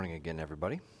morning again,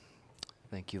 everybody.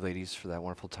 Thank you, ladies, for that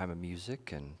wonderful time of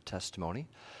music and testimony.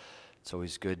 It's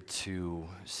always good to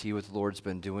see what the Lord's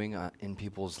been doing in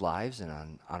people's lives and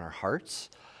on our hearts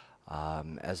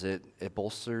as it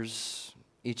bolsters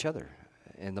each other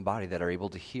in the body that are able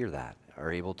to hear that,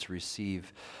 are able to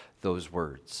receive those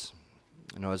words.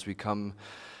 You know, as we come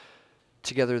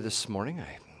together this morning,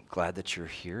 I'm glad that you're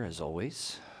here, as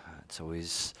always. It's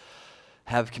always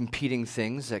have competing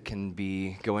things that can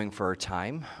be going for our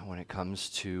time when it comes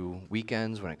to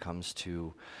weekends, when it comes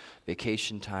to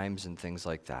vacation times and things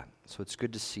like that. So it's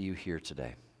good to see you here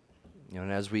today. You know,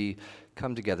 and as we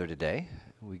come together today,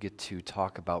 we get to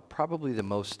talk about probably the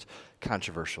most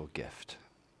controversial gift,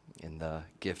 in the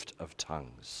gift of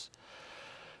tongues.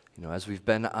 You know, as we've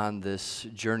been on this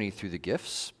journey through the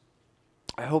gifts,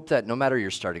 I hope that no matter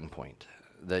your starting point,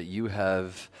 that you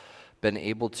have been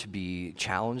able to be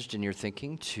challenged in your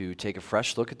thinking to take a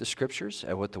fresh look at the scriptures,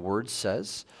 at what the word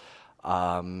says,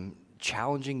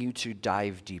 challenging you to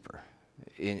dive deeper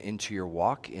into your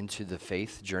walk, into the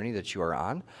faith journey that you are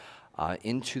on,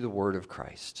 into the word of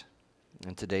Christ.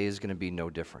 And today is going to be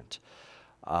no different.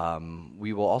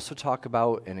 We will also talk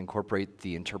about and incorporate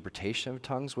the interpretation of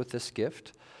tongues with this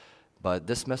gift, but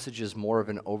this message is more of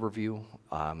an overview.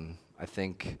 I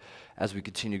think as we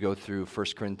continue to go through 1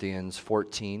 Corinthians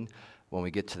 14, when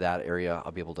we get to that area,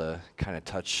 I'll be able to kind of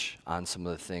touch on some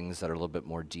of the things that are a little bit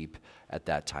more deep at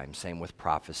that time. Same with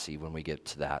prophecy when we get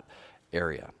to that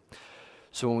area.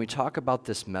 So when we talk about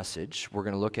this message, we're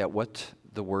going to look at what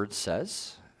the word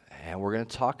says, and we're going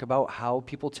to talk about how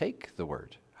people take the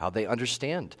word, how they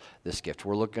understand this gift.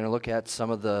 We're going to look at some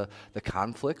of the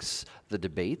conflicts, the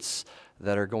debates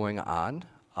that are going on,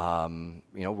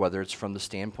 you know, whether it's from the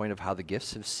standpoint of how the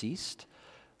gifts have ceased.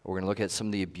 We're going to look at some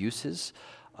of the abuses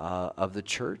of the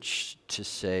church to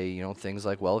say, you know, things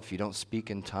like, well, if you don't speak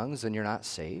in tongues, then you're not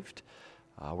saved.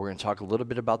 We're going to talk a little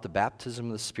bit about the baptism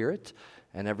of the Spirit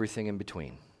and everything in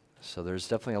between. So there's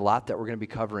definitely a lot that we're going to be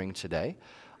covering today.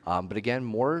 But again,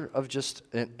 more of just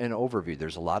an overview.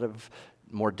 There's a lot of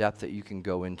more depth that you can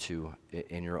go into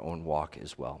in your own walk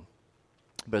as well.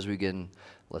 But as we begin,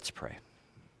 let's pray.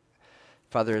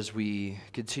 Father, as we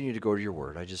continue to go to your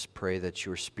word, I just pray that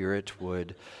your Spirit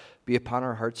would be upon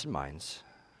our hearts and minds.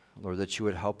 Lord, that you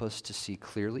would help us to see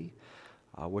clearly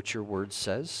what your word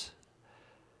says,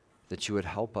 that you would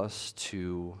help us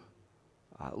to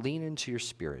lean into your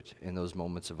Spirit in those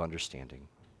moments of understanding,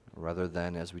 rather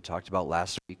than, as we talked about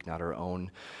last week, not our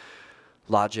own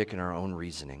logic and our own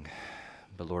reasoning,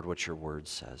 but Lord, what your word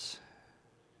says.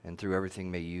 And through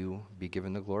everything, may you be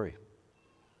given the glory.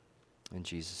 In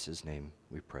Jesus' name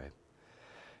we pray.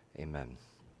 Amen.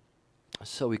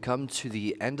 So we come to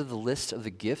the end of the list of the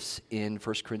gifts in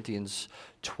 1 Corinthians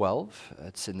 12.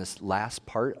 It's in this last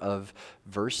part of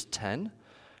verse 10,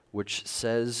 which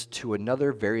says, to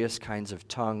another various kinds of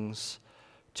tongues,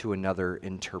 to another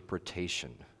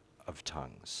interpretation of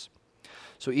tongues.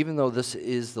 So even though this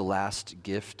is the last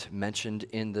gift mentioned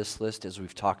in this list, as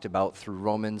we've talked about through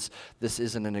Romans, this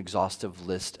isn't an exhaustive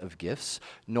list of gifts,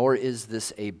 nor is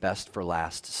this a best for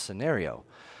last scenario.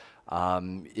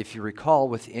 If you recall,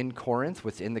 within Corinth,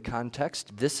 within the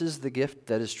context, this is the gift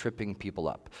that is tripping people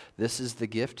up. This is the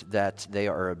gift that they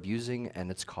are abusing,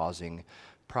 and it's causing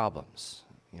problems.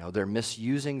 You know, they're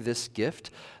misusing this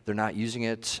gift. They're not using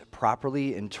it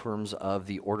properly in terms of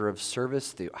the order of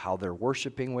service, how they're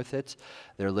worshiping with it.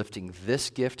 They're lifting this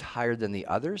gift higher than the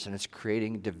others, and it's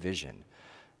creating division.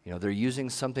 You know, they're using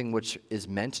something which is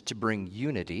meant to bring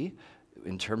unity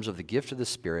in terms of the gift of the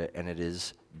Spirit, and it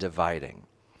is dividing.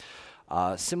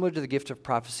 Similar to the gift of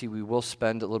prophecy, we will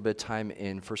spend a little bit of time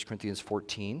in 1 Corinthians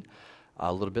 14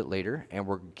 a little bit later, and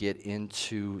we'll get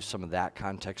into some of that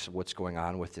context of what's going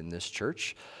on within this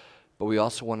church. But we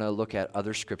also want to look at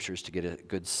other scriptures to get a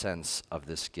good sense of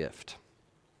this gift.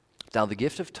 Now, the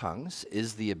gift of tongues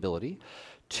is the ability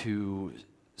to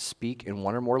speak in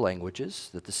one or more languages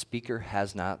that the speaker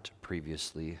has not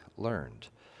previously learned.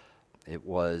 It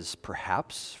was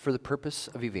perhaps for the purpose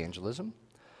of evangelism,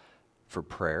 for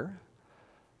prayer,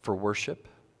 for worship,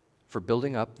 for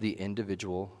building up the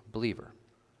individual believer.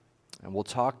 And we'll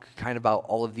talk kind of about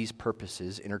all of these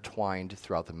purposes intertwined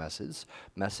throughout the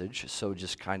message, so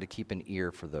just kind of keep an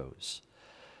ear for those.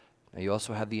 Now, you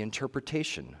also have the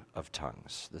interpretation of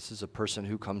tongues. This is a person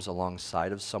who comes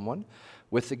alongside of someone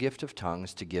with the gift of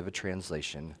tongues to give a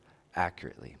translation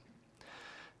accurately.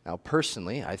 Now,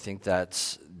 personally, I think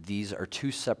that these are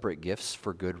two separate gifts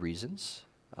for good reasons.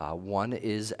 One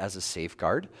is as a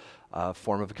safeguard,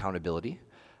 form of accountability.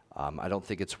 I don't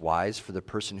think it's wise for the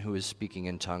person who is speaking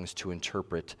in tongues to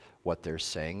interpret what they're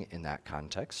saying in that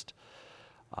context.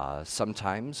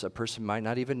 Sometimes a person might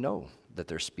not even know that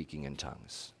they're speaking in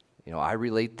tongues. I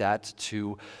relate that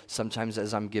to sometimes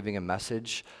as I'm giving a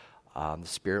message, the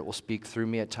Spirit will speak through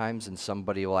me at times, and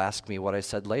somebody will ask me what I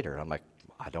said later. I'm like,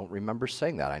 I don't remember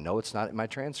saying that. I know it's not in my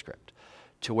transcript.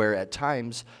 To where at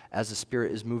times, as the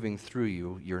Spirit is moving through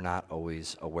you, you're not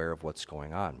always aware of what's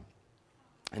going on.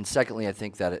 And secondly, I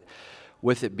think that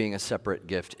with it being a separate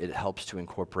gift, it helps to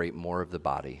incorporate more of the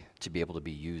body to be able to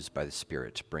be used by the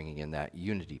Spirit, bringing in that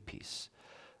unity piece.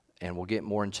 And we'll get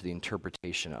more into the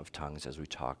interpretation of tongues as we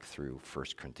talk through 1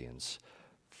 Corinthians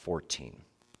 14.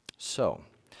 So,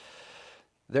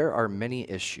 there are many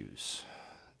issues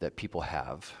that people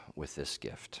have with this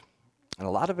gift. And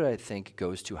a lot of it, I think,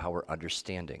 goes to how we're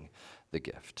understanding the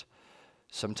gift.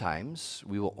 Sometimes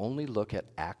we will only look at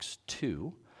Acts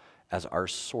 2 as our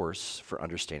source for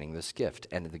understanding this gift,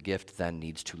 and the gift then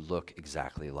needs to look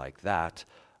exactly like that,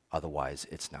 otherwise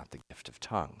it's not the gift of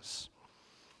tongues.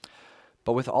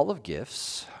 But with all of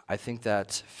gifts, I think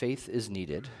that faith is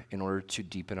needed in order to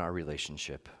deepen our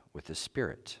relationship with the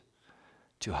Spirit,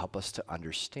 to help us to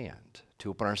understand, to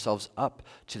open ourselves up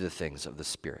to the things of the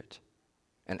Spirit.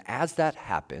 And as that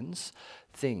happens,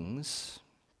 things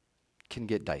can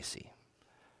get dicey.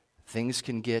 Things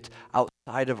can get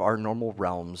outside of our normal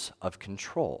realms of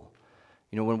control.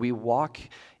 When we walk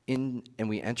in and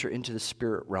we enter into the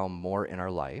spirit realm more in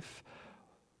our life,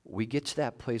 we get to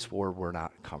that place where we're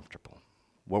not comfortable,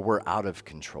 where we're out of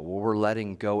control, where we're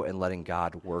letting go and letting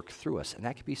God work through us. And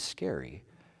that can be scary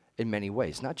in many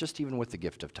ways, not just even with the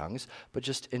gift of tongues, but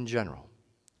just in general.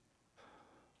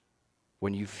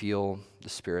 When you feel the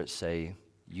Spirit say,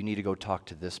 you need to go talk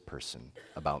to this person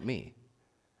about me.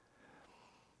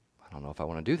 I don't know if I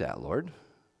want to do that, Lord.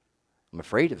 I'm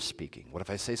afraid of speaking. What if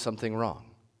I say something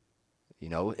wrong?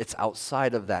 It's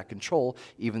outside of that control,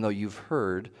 even though you've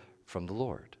heard from the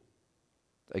Lord.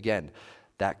 Again,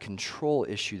 that control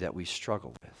issue that we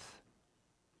struggle with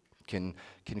can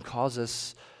cause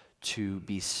us to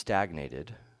be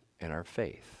stagnated in our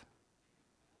faith.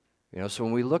 So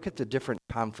when we look at the different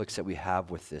conflicts that we have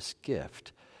with this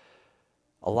gift,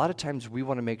 a lot of times we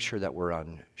want to make sure that we're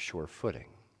on sure footing.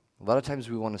 A lot of times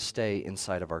we want to stay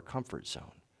inside of our comfort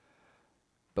zone.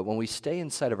 But when we stay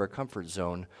inside of our comfort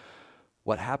zone,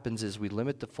 what happens is we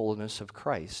limit the fullness of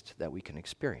Christ that we can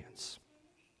experience.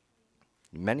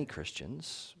 Many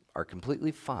Christians are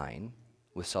completely fine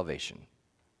with salvation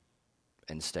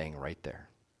and staying right there,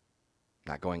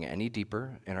 not going any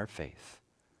deeper in our faith.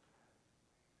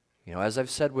 As I've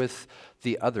said with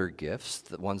the other gifts,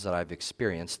 the ones that I've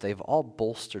experienced, they've all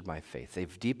bolstered my faith.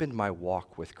 They've deepened my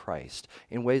walk with Christ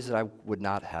in ways that I would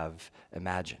not have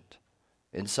imagined.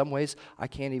 In some ways, I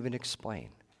can't even explain.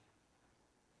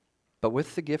 But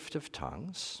with the gift of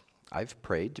tongues, I've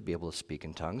prayed to be able to speak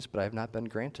in tongues, but I have not been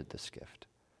granted this gift.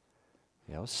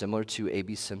 Similar to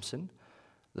A.B. Simpson,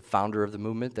 the founder of the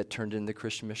movement that turned into the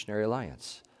Christian Missionary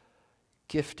Alliance.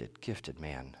 Gifted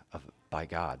man by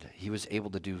God. He was able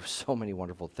to do so many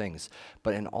wonderful things.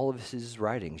 But in all of his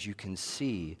writings, you can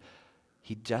see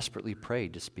he desperately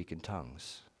prayed to speak in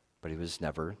tongues, but he was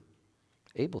never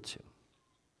able to.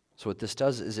 So what this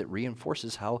does is it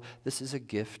reinforces how this is a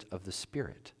gift of the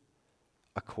Spirit,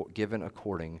 given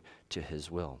according to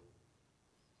his will.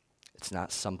 It's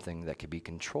not something that can be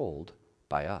controlled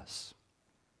by us.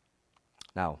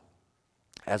 Now,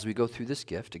 as we go through this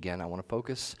gift, again, I want to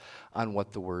focus on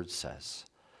what the Word says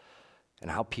and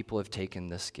how people have taken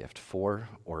this gift for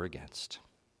or against.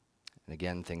 And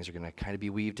again, things are going to kind of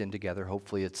be weaved in together.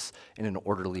 Hopefully it's in an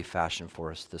orderly fashion for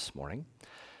us this morning.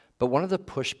 But one of the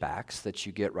pushbacks that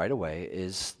you get right away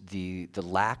is the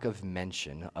lack of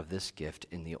mention of this gift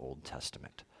in the Old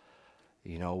Testament.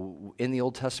 In the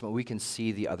Old Testament, we can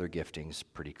see the other giftings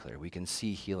pretty clear. We can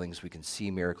see healings, we can see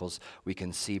miracles, we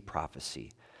can see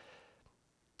prophecy.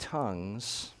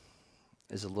 Tongues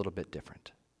is a little bit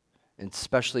different, and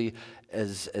especially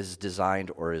as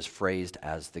designed or as phrased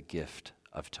as the gift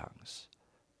of tongues.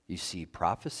 You see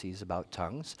prophecies about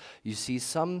tongues. You see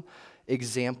some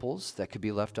examples that could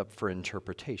be left up for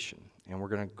interpretation, and we're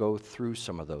going to go through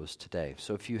some of those today.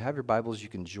 So if you have your Bibles, you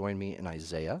can join me in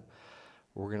Isaiah.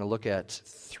 We're going to look at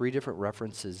 3 different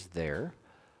references there,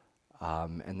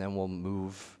 and then we'll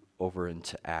move over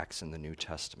into Acts in the New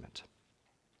Testament.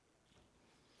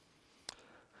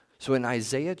 So in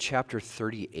Isaiah chapter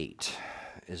 38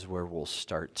 is where we'll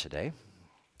start today.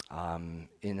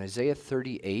 In Isaiah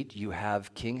 38, you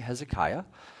have King Hezekiah,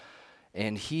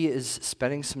 and he is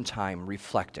spending some time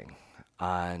reflecting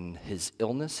on his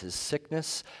illness, his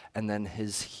sickness, and then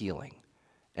his healing.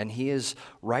 And he is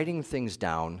writing things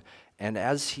down, and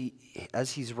as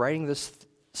he's writing this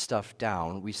stuff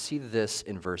down, we see this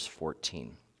in verse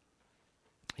 14.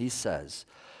 He says,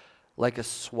 Like a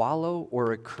swallow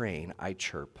or a crane, I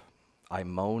chirp. I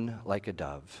moan like a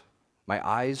dove. My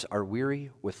eyes are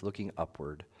weary with looking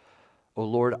upward. O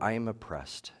Lord, I am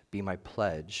oppressed. Be my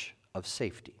pledge of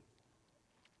safety.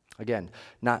 Again,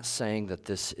 not saying that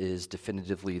this is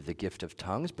definitively the gift of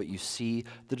tongues, but you see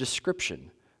the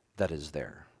description that is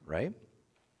there, right?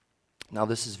 Now,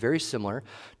 this is very similar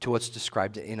to what's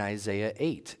described in Isaiah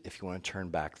 8, if you want to turn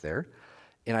back there.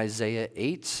 In Isaiah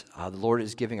 8, the Lord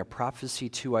is giving a prophecy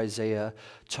to Isaiah,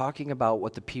 talking about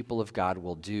what the people of God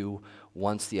will do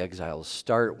once the exiles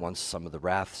start, once some of the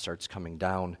wrath starts coming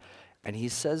down. And he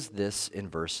says this in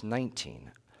verse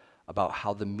 19, about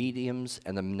how the mediums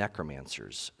and the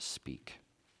necromancers speak.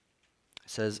 It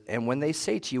says, "And when they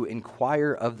say to you,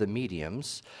 inquire of the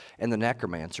mediums and the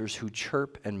necromancers who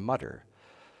chirp and mutter,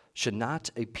 should not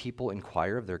a people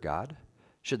inquire of their God?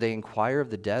 Should they inquire of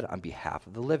the dead on behalf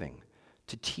of the living,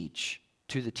 to teach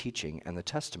to the teaching and the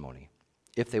testimony?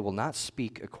 If they will not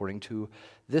speak according to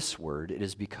this word, it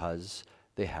is because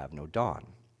they have no dawn."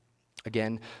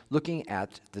 Again, looking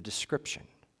at the description.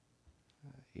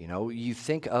 You know, you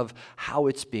think of how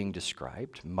it's being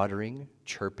described, muttering,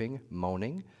 chirping,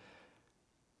 moaning.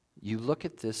 You look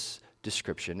at this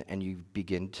description and you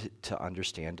begin to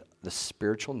understand the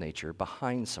spiritual nature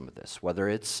behind some of this, whether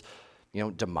it's,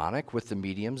 demonic with the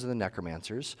mediums and the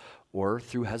necromancers, or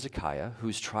through Hezekiah,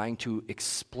 who's trying to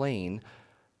explain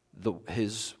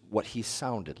what he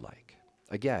sounded like.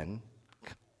 Again,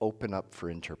 open up for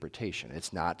interpretation.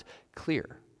 It's not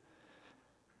clear.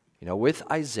 With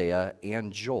Isaiah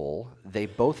and Joel, they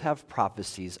both have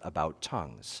prophecies about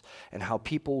tongues and how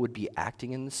people would be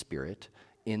acting in the Spirit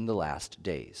in the last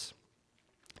days.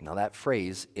 Now, that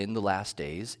phrase, "in the last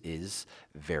days," is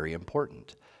very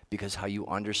important because how you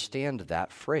understand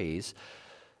that phrase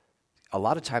a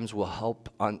lot of times will help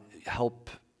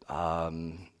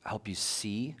you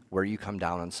see where you come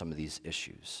down on some of these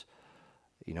issues.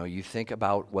 You think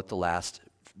about what the last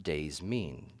days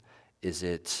mean. Is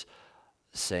it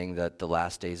saying that the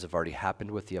last days have already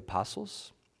happened with the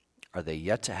apostles? Are they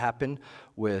yet to happen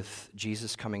with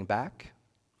Jesus coming back?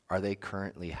 Are they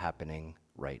currently happening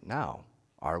right now?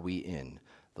 Are we in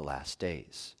the last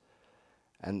days?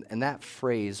 And that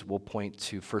phrase will point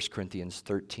to 1 Corinthians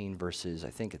 13 verses,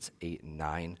 I think it's 8 and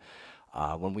 9.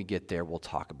 When we get there, we'll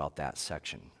talk about that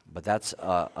section. But that's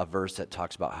a verse that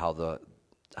talks about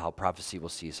how prophecy will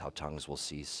cease, how tongues will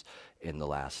cease in the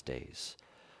last days.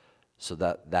 So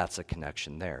that's a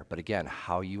connection there. But again,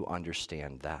 how you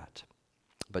understand that.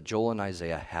 But Joel and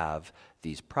Isaiah have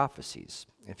these prophecies.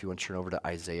 If you want to turn over to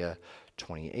Isaiah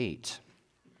 28.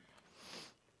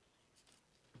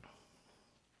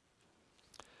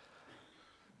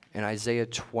 In Isaiah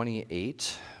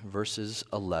 28, verses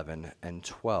 11 and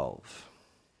 12.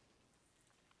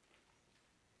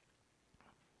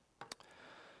 It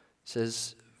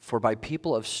says, "For by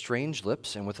people of strange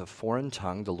lips and with a foreign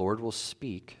tongue the Lord will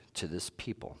speak to this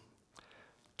people,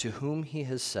 to whom he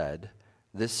has said,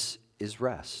 'This is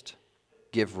rest.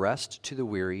 Give rest to the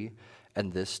weary,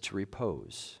 and this to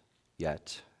repose.'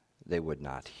 Yet they would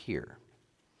not hear."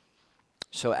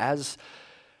 So as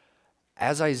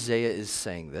Isaiah is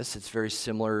saying this, it's a very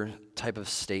similar type of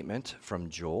statement from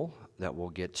Joel that we'll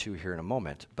get to here in a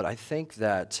moment. But I think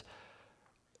that,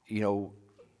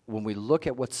 when we look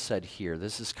at what's said here,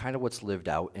 this is kind of what's lived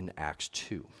out in Acts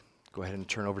 2. Go ahead and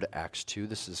turn over to Acts 2.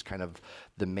 This is kind of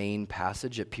the main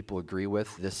passage that people agree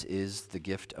with. This is the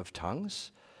gift of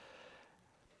tongues.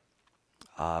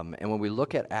 And when we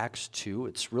look at Acts 2,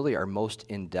 it's really our most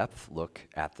in-depth look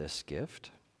at this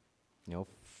gift.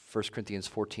 1 Corinthians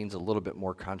 14 is a little bit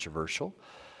more controversial.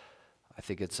 I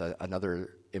think it's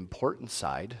another important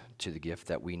side to the gift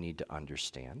that we need to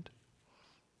understand.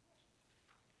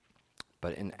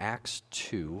 But in Acts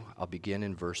 2, I'll begin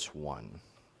in verse 1.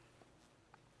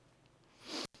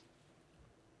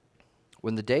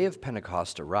 "When the day of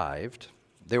Pentecost arrived,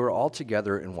 they were all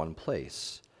together in one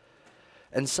place.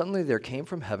 And suddenly there came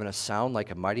from heaven a sound like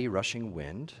a mighty rushing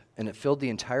wind, and it filled the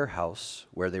entire house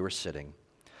where they were sitting.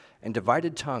 And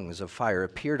divided tongues of fire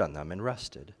appeared on them and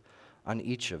rested on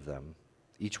each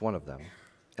one of them.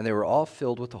 And they were all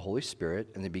filled with the Holy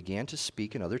Spirit, and they began to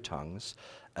speak in other tongues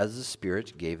as the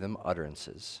Spirit gave them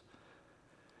utterances.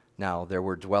 Now there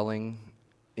were dwelling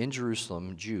in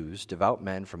Jerusalem Jews, devout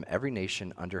men from every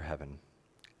nation under heaven.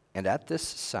 And at this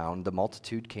sound the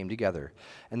multitude came together,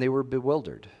 and they were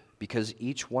bewildered, because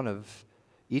each one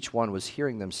was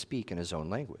hearing them speak in his own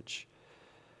language.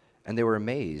 And they were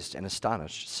amazed and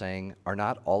astonished, saying, 'Are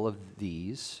not all of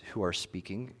these who are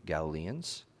speaking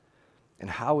Galileans? And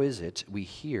how is it we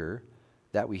hear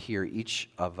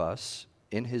each of us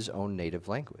in his own native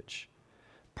language?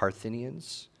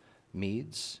 Parthians,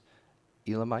 Medes,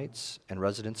 Elamites, and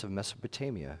residents of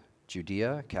Mesopotamia,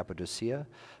 Judea, Cappadocia,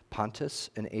 Pontus,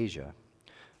 and Asia,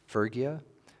 Phrygia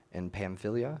and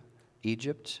Pamphylia,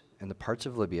 Egypt, and the parts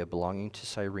of Libya belonging to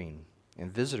Cyrene,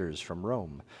 and visitors from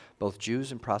Rome, both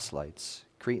Jews and proselytes,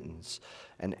 Cretans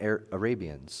and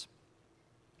Arabians.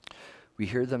 We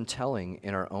hear them telling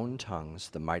in our own tongues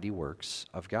the mighty works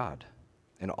of God.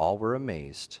 And all were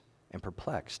amazed and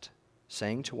perplexed,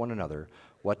 saying to one another,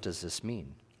 "What does this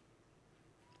mean?"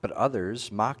 But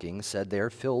others, mocking, said, "They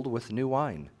are filled with new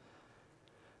wine."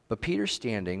 But Peter,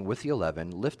 standing with the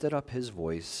 11, lifted up his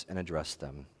voice and addressed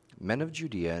them, "Men of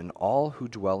Judea and all who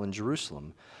dwell in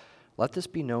Jerusalem, let this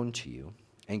be known to you,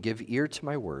 and give ear to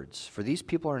my words. For these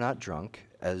people are not drunk,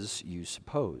 as you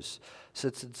suppose,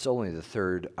 since it's only the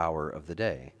third hour of the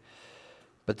day.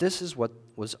 But this is what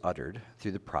was uttered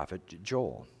through the prophet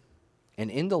Joel. And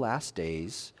in the last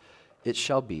days it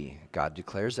shall be, God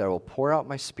declares, that I will pour out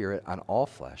my Spirit on all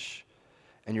flesh,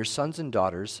 and your sons and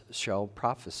daughters shall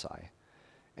prophesy,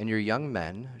 and your young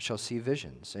men shall see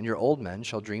visions, and your old men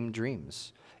shall dream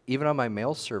dreams. Even on my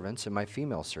male servants and my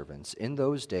female servants, in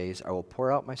those days I will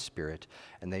pour out my Spirit,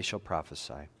 and they shall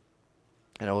prophesy.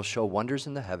 And I will show wonders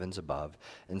in the heavens above,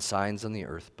 and signs on the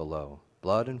earth below,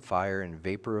 blood and fire and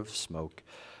vapor of smoke.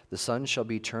 The sun shall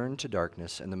be turned to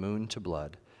darkness, and the moon to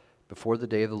blood, before the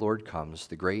day of the Lord comes,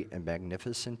 the great and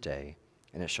magnificent day.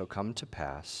 And it shall come to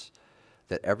pass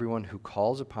that everyone who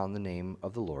calls upon the name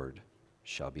of the Lord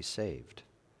shall be saved.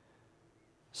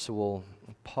 So we'll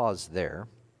pause there.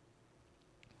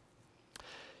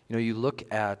 You know, you look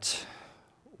at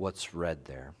what's read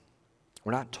there.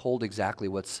 We're not told exactly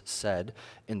what's said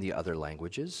in the other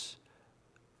languages,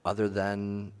 other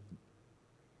than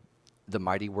the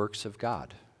mighty works of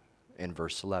God in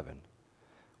verse 11.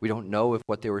 We don't know if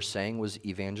what they were saying was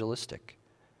evangelistic.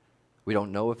 We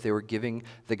don't know if they were giving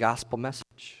the gospel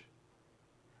message.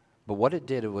 But what it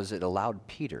did was it allowed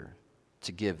Peter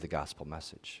to give the gospel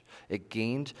message. It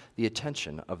gained the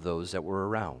attention of those that were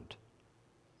around.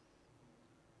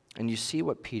 And you see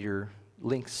what Peter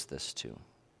links this to.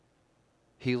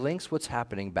 He links what's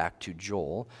happening back to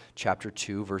Joel chapter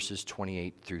 2, verses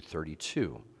 28 through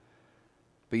 32.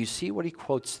 But you see what he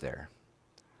quotes there.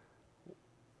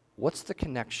 What's the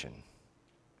connection?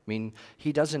 I mean,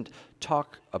 he doesn't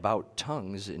talk about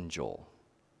tongues in Joel.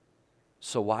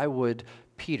 So why would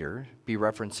Peter be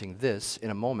referencing this in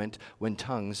a moment when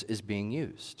tongues is being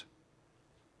used?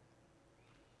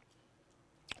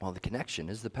 Well, the connection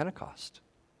is the Pentecost.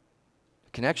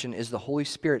 The connection is the Holy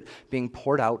Spirit being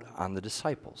poured out on the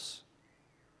disciples.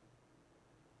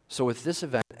 So with this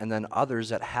event and then others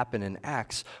that happen in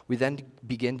Acts, we then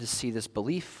begin to see this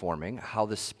belief forming, how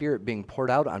the Spirit being poured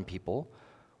out on people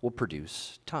will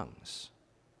produce tongues.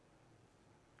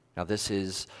 Now this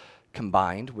is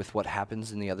combined with what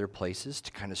happens in the other places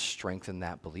to kind of strengthen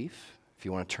that belief. If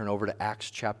you want to turn over to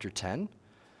Acts chapter 10.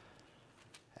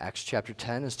 Acts chapter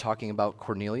 10 is talking about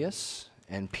Cornelius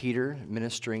and Peter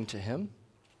ministering to him.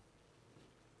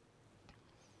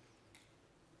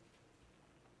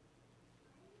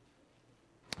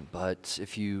 But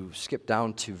if you skip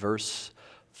down to verse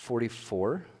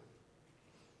 44,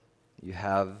 you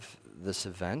have this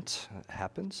event that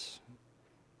happens.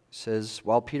 It says,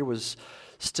 while Peter was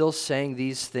still saying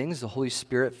these things, the Holy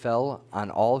Spirit fell on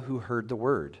all who heard the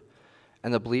word.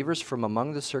 And the believers from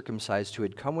among the circumcised who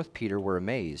had come with Peter were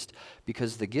amazed,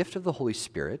 because the gift of the Holy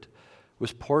Spirit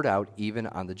was poured out even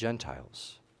on the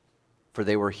Gentiles. For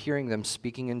they were hearing them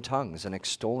speaking in tongues and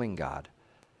extolling God.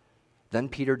 Then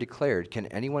Peter declared, "Can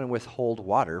anyone withhold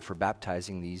water for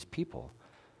baptizing these people,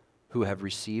 who have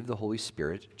received the Holy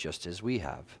Spirit just as we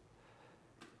have?"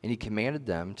 And he commanded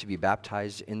them to be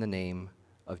baptized in the name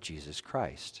of Jesus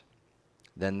Christ.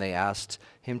 Then they asked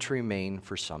him to remain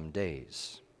for some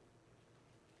days.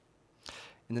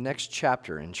 In the next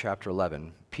chapter, in chapter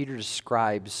 11, Peter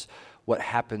describes what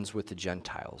happens with the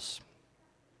Gentiles.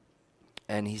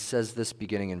 And he says this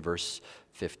beginning in verse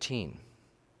 15.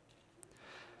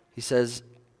 He says,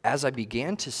 "As I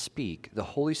began to speak, the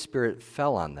Holy Spirit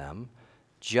fell on them,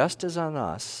 just as on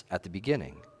us at the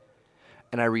beginning.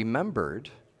 And I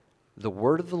remembered the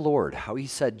word of the Lord, how he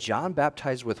said, 'John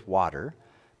baptized with water,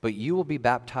 but you will be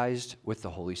baptized with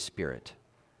the Holy Spirit.'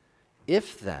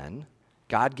 If then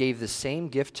God gave the same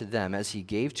gift to them as he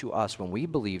gave to us when we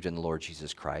believed in the Lord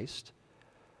Jesus Christ,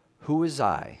 who is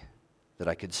I that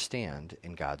I could stand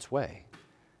in God's way?"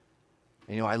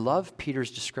 And, I love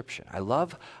Peter's description. I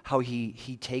love how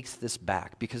he takes this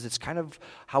back, because it's kind of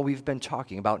how we've been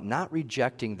talking about not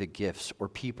rejecting the gifts or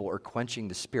people or quenching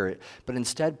the Spirit, but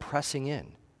instead pressing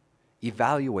in,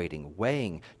 evaluating,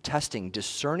 weighing, testing,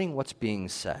 discerning what's being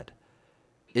said.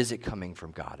 Is it coming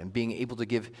from God? And being able to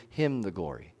give him the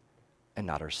glory and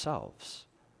not ourselves.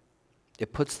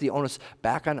 It puts the onus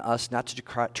back on us not to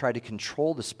try to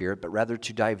control the Spirit, but rather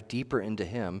to dive deeper into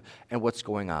him and what's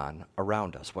going on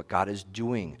around us, what God is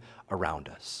doing around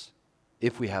us,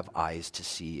 if we have eyes to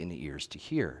see and ears to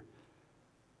hear.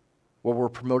 Where we're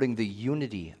promoting the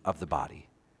unity of the body,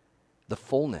 the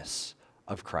fullness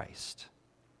of Christ.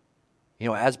 You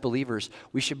know, as believers,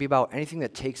 we should be about anything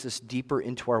that takes us deeper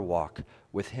into our walk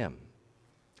with him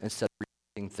instead of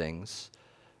repeating things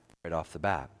right off the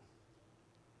bat.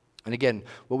 And again,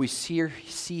 what we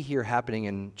see here happening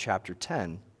in chapter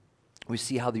 10, we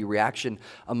see how the reaction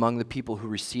among the people who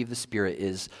receive the Spirit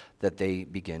is that they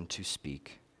begin to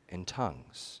speak in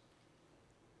tongues.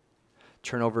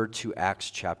 Turn over to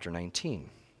Acts chapter 19.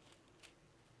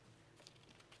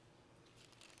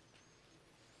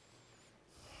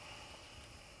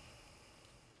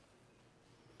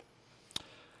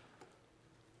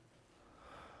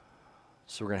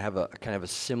 So we're going to have a kind of a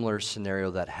similar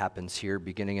scenario that happens here,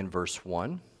 beginning in verse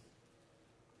 1.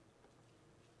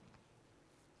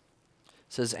 It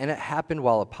says, "And it happened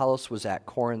while Apollos was at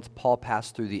Corinth, Paul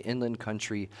passed through the inland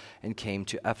country and came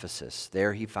to Ephesus.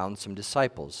 There he found some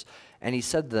disciples. And he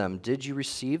said to them, 'Did you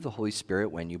receive the Holy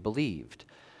Spirit when you believed?'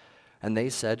 And they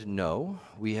said, 'No,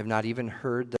 we have not even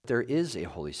heard that there is a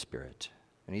Holy Spirit.'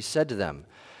 And he said to them,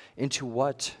 'Into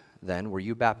what, then, were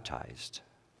you baptized?'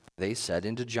 They said,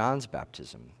 'Into John's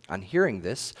baptism.' On hearing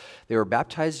this, they were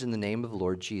baptized in the name of the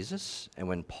Lord Jesus. And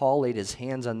when Paul laid his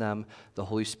hands on them, the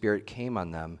Holy Spirit came on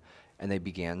them, and they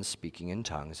began speaking in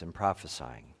tongues and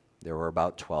prophesying. There were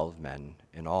about 12 men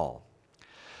in all."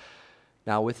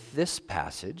 Now, with this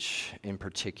passage in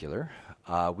particular,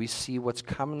 we see what's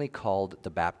commonly called the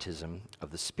baptism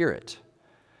of the Spirit,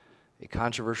 a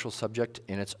controversial subject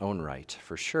in its own right,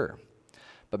 for sure.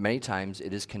 But many times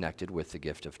it is connected with the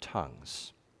gift of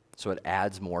tongues. So it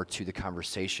adds more to the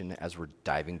conversation as we're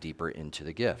diving deeper into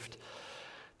the gift.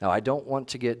 Now, I don't want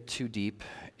to get too deep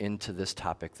into this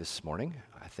topic this morning.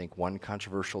 I think one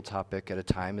controversial topic at a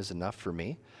time is enough for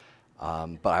me.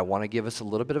 But I want to give us a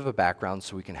little bit of a background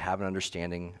so we can have an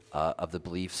understanding of the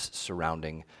beliefs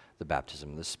surrounding the baptism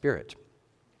of the Spirit.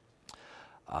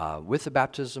 With the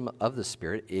baptism of the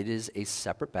Spirit, it is a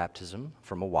separate baptism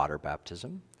from a water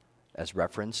baptism, as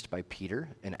referenced by Peter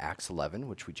in Acts 11,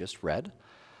 which we just read.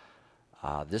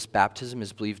 This baptism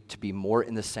is believed to be more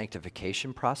in the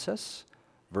sanctification process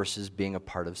versus being a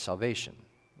part of salvation.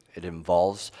 It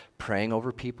involves praying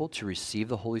over people to receive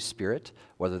the Holy Spirit,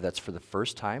 whether that's for the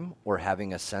first time or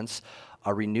having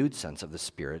a renewed sense of the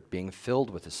Spirit, being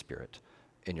filled with the Spirit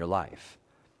in your life.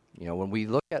 You know, when we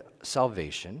look at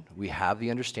salvation, we have the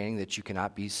understanding that you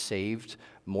cannot be saved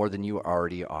more than you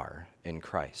already are in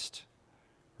Christ,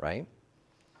 right?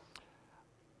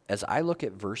 As I look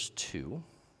at verse 2,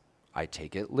 I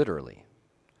take it literally.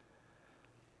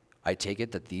 I take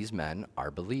it that these men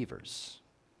are believers.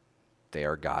 They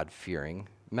are God-fearing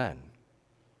men,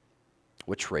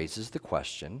 which raises the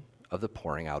question of the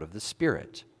pouring out of the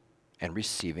Spirit and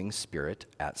receiving Spirit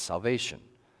at salvation.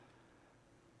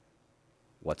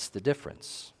 What's the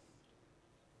difference?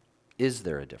 Is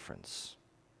there a difference?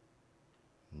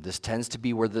 This tends to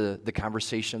be where the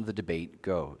conversation of the debate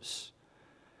goes.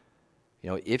 You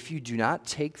know, if you do not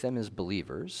take them as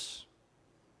believers,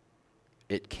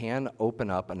 it can open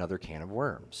up another can of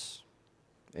worms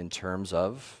in terms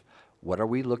of what are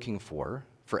we looking for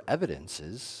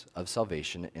evidences of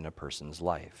salvation in a person's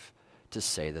life to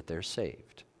say that they're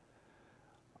saved.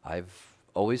 I've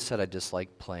always said I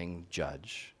dislike playing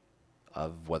judge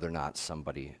of whether or not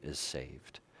somebody is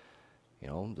saved. You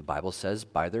know, the Bible says,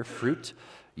 by their fruit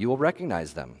you will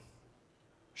recognize them.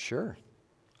 Sure,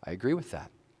 I agree with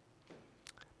that.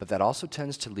 But that also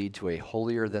tends to lead to a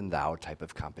holier than thou type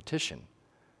of competition,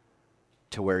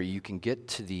 to where you can get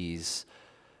to these,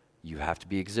 you have to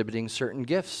be exhibiting certain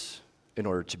gifts in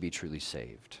order to be truly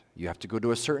saved. You have to go to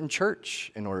a certain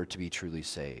church in order to be truly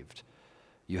saved.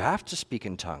 You have to speak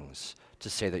in tongues to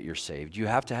say that you're saved. You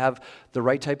have to have the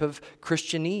right type of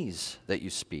Christianese that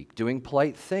you speak, doing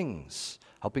polite things,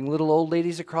 helping little old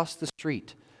ladies across the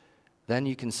street. Then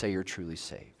you can say you're truly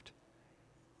saved.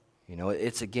 You know,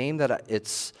 it's a game that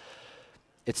it's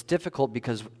difficult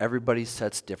because everybody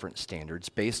sets different standards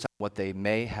based on what they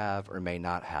may have or may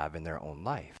not have in their own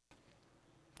life.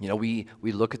 You know, we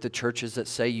look at the churches that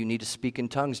say you need to speak in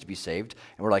tongues to be saved,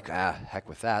 and we're like, heck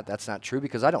with that. That's not true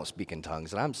because I don't speak in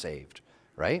tongues and I'm saved,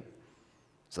 right?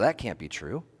 So that can't be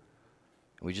true.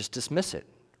 And we just dismiss it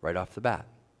right off the bat.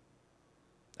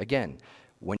 Again,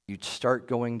 when you start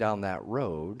going down that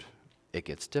road, it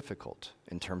gets difficult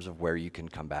in terms of where you can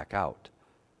come back out.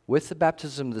 with the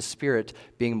baptism of the Spirit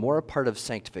being more a part of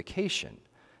sanctification,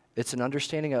 it's an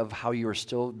understanding of how you are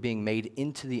still being made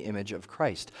into the image of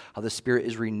Christ, how the Spirit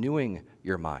is renewing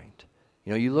your mind.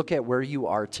 You look at where you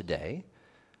are today.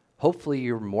 Hopefully,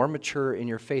 you're more mature in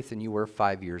your faith than you were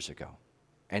 5 years ago.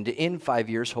 And in 5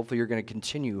 years, hopefully, you're going to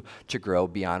continue to grow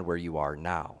beyond where you are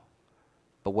now.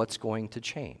 But what's going to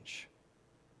change?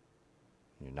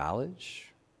 Your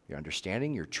knowledge, your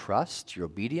understanding, your trust, your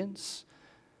obedience,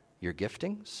 your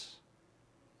giftings.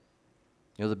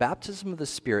 The baptism of the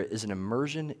Spirit is an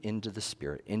immersion into the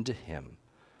Spirit, into Him.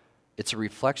 It's a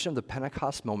reflection of the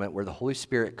Pentecost moment where the Holy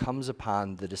Spirit comes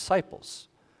upon the disciples.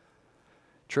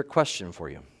 Trick question for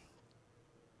you.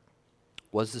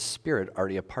 Was the Spirit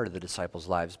already a part of the disciples'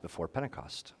 lives before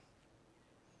Pentecost?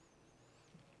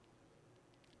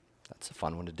 That's a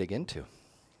fun one to dig into,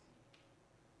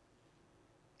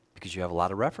 because you have a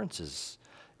lot of references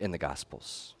in the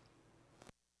Gospels.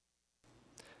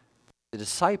 The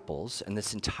disciples and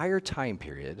this entire time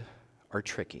period are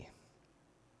tricky,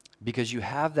 because you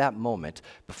have that moment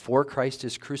before Christ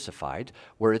is crucified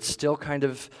where it's still kind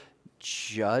of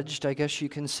judged, I guess you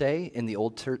can say, in the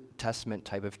Old Testament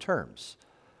type of terms.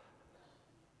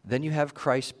 Then you have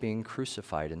Christ being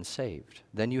crucified and saved.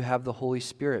 Then you have the Holy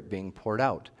Spirit being poured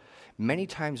out. Many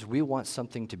times we want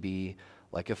something to be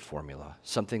like a formula,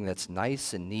 something that's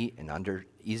nice and neat and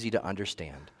easy to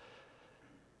understand.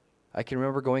 I can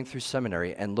remember going through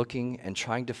seminary and looking and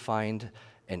trying to find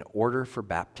an order for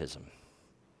baptism.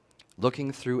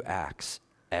 Looking through Acts,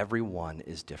 every one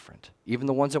is different. Even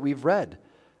the ones that we've read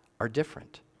are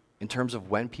different in terms of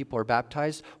when people are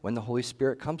baptized, when the Holy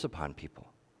Spirit comes upon people.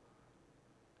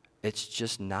 It's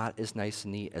just not as nice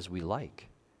and neat as we like,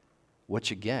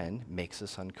 which again makes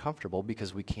us uncomfortable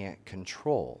because we can't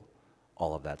control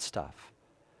all of that stuff.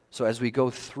 So as we go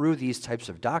through these types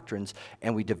of doctrines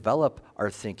and we develop our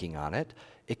thinking on it,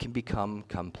 it can become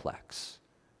complex.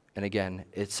 And again,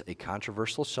 it's a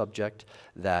controversial subject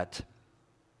that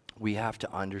we have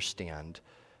to understand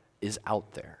is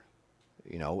out there.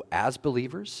 As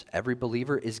believers, every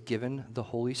believer is given the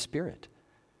Holy Spirit.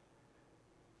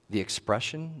 The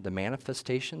expression, the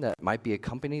manifestation that might be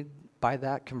accompanied by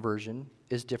that conversion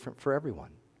is different for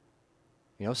everyone.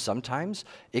 Sometimes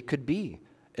it could be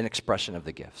an expression of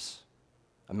the gifts,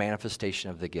 a manifestation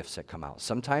of the gifts that come out.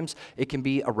 Sometimes it can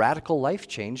be a radical life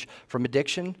change from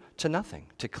addiction to nothing,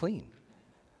 to clean.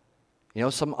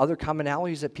 Some other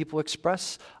commonalities that people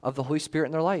express of the Holy Spirit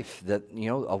in their life, that,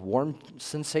 a warm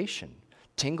sensation,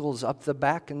 tingles up the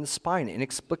back and the spine,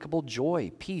 inexplicable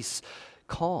joy, peace,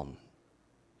 calm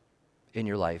in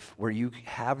your life where you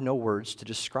have no words to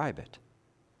describe it.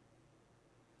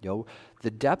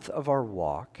 The depth of our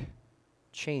walk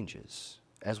changes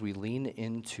as we lean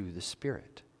into the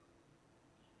Spirit.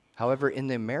 However, in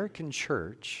the American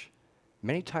church,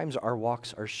 many times our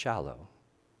walks are shallow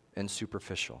and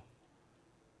superficial.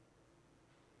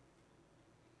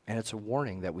 And it's a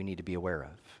warning that we need to be aware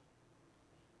of.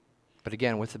 But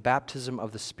again, with the baptism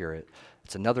of the Spirit,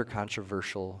 it's another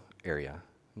controversial area.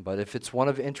 But if it's one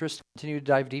of interest, continue to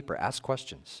dive deeper, ask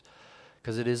questions,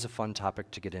 because it is a fun topic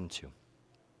to get into.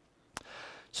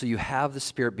 So you have the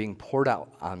Spirit being poured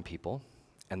out on people,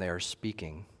 and they are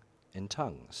speaking in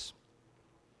tongues.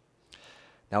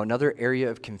 Now, another area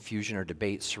of confusion or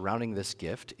debate surrounding this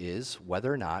gift is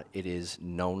whether or not it is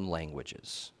known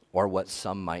languages, or what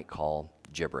some might call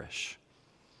gibberish.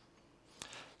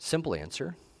 Simple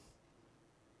answer,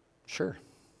 sure.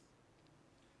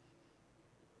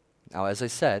 Now, as I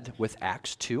said, with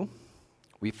Acts 2,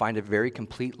 we find a very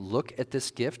complete look at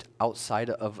this gift outside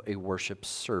of a worship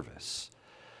service.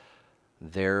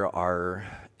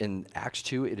 In Acts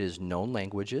 2, it is known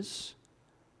languages,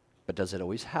 but does it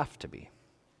always have to be?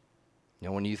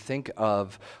 When you think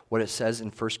of what it says in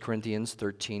 1 Corinthians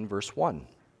 13, verse 1,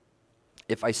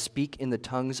 if I speak in the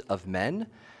tongues of men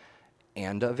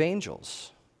and of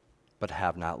angels, but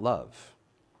have not love,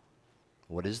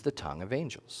 what is the tongue of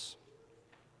angels?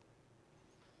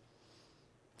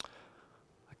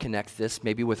 Connect this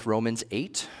maybe with Romans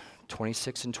 8,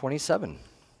 26 and 27.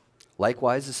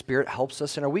 Likewise, the Spirit helps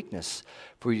us in our weakness,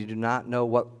 for we do not know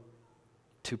what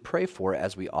to pray for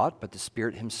as we ought, but the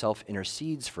Spirit himself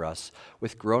intercedes for us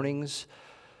with groanings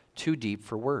too deep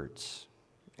for words.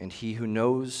 And he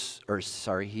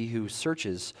who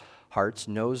searches hearts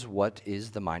knows what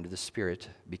is the mind of the Spirit,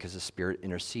 because the Spirit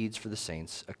intercedes for the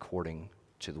saints according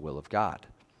to the will of God.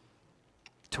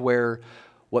 To where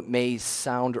what may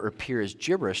sound or appear as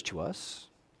gibberish to us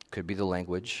could be the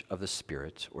language of the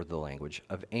Spirit or the language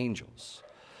of angels.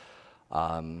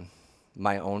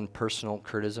 My own personal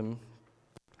criticism,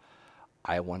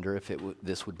 I wonder if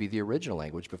this would be the original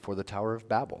language before the Tower of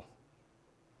Babel.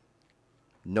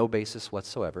 No basis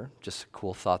whatsoever, just a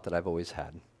cool thought that I've always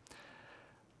had.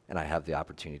 And I have the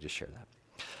opportunity to share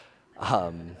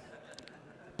that.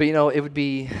 But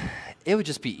it would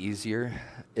just be easier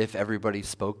if everybody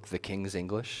spoke the King's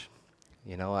English.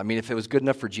 If it was good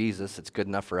enough for Jesus, it's good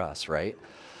enough for us, right?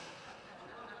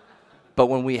 But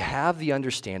when we have the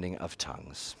understanding of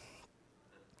tongues,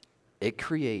 it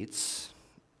creates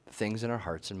things in our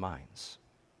hearts and minds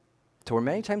to where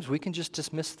many times we can just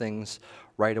dismiss things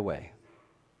right away.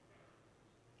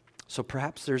 So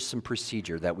perhaps there's some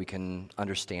procedure that we can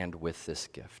understand with this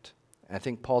gift. And I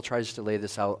think Paul tries to lay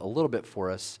this out a little bit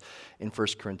for us in 1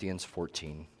 Corinthians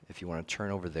 14. If you want to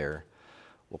turn over there,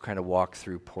 we'll kind of walk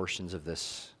through portions of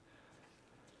this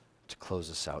to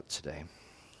close us out today.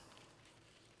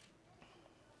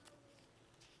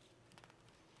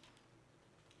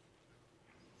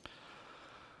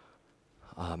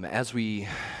 As we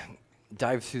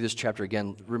dive through this chapter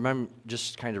again, remember,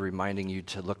 just kind of reminding you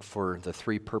to look for the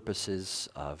three purposes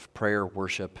of prayer,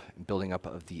 worship, and building up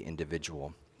of the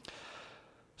individual.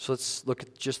 So let's look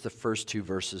at just the first two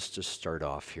verses to start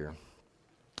off here.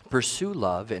 Pursue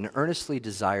love and earnestly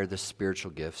desire the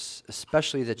spiritual gifts,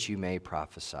 especially that you may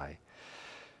prophesy.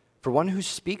 For one who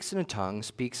speaks in a tongue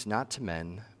speaks not to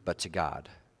men, but to God.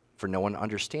 For no one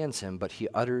understands him, but he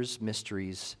utters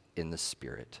mysteries in the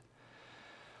Spirit.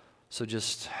 So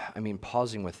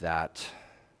pausing with that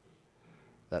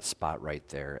spot right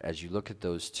there as you look at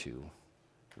those two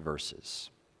verses.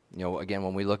 Again,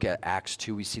 when we look at Acts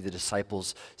 2, we see the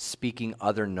disciples speaking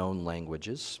other known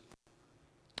languages.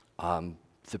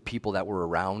 The people that were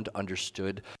around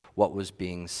understood what was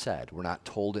being said. We're not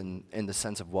told in the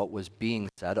sense of what was being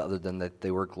said other than that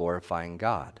they were glorifying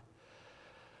God.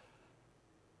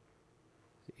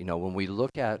 When we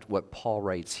look at what Paul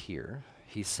writes here,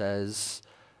 he says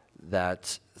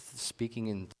that speaking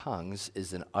in tongues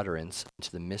is an utterance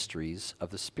into the mysteries of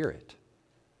the Spirit.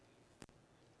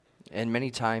 And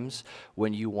many times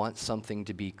when you want something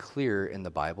to be clear in the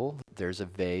Bible, there's a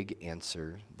vague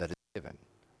answer that is given.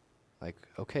 Like,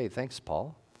 okay, thanks,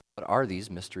 Paul. What are these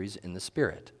mysteries in the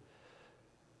Spirit?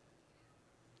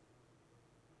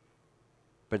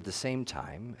 But at the same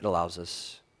time, it allows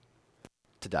us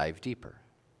to dive deeper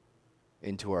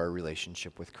into our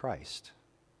relationship with Christ,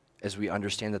 as we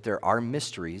understand that there are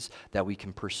mysteries that we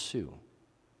can pursue,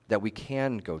 that we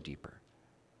can go deeper.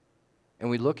 And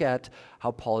we look at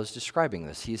how Paul is describing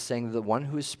this. He's saying the one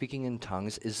who is speaking in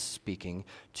tongues is speaking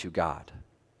to God.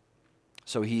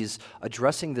 So he's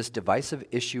addressing this divisive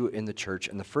issue in the church,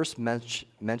 and the first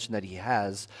mention that he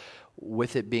has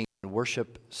with it being in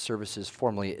worship services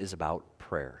formally is about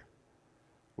prayer,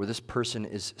 where this person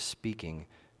is speaking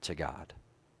to God.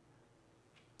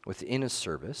 Within a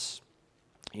service,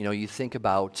 you think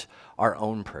about our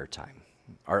own prayer time,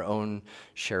 our own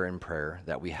share in prayer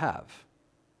that we have.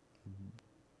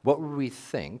 What would we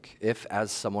think if,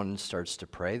 as someone starts to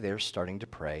pray, they're starting to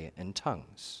pray in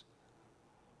tongues?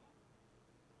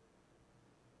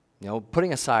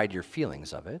 Putting aside your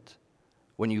feelings of it,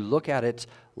 when you look at it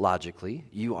logically,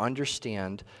 you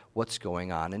understand what's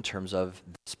going on in terms of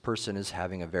this person is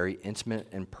having a very intimate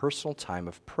and personal time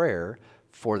of prayer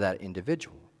for that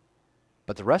individual.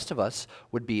 But the rest of us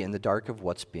would be in the dark of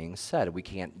what's being said. We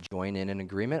can't join in an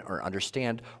agreement or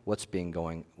understand what's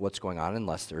going on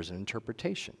unless there's an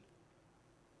interpretation.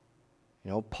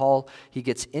 Paul, he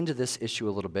gets into this issue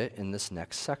a little bit in this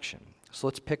next section. So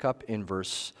let's pick up in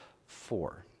verse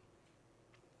 4.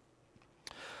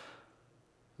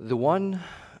 The one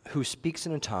who speaks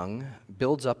in a tongue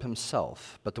builds up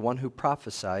himself, but the one who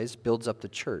prophesies builds up the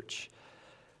church.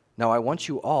 Now I want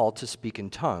you all to speak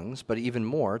in tongues, but even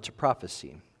more to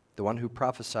prophecy. The one who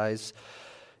prophesies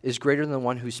is greater than the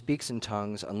one who speaks in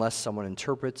tongues unless someone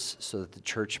interprets, so that the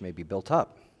church may be built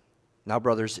up. Now,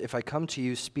 brothers, if I come to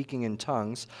you speaking in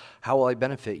tongues, how will I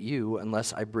benefit you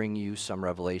unless I bring you some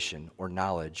revelation or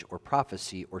knowledge or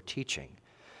prophecy or teaching?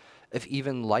 If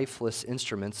even lifeless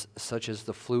instruments such as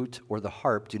the flute or the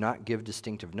harp do not give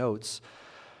distinctive notes,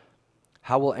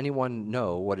 how will anyone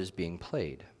know what is being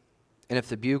played? And if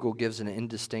the bugle gives an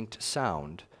indistinct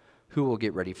sound, who will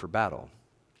get ready for battle?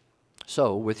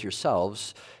 So, with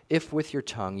yourselves, if with your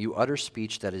tongue you utter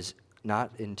speech that is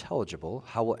not intelligible,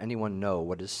 how will anyone know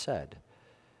what is said?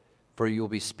 For you will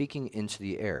be speaking into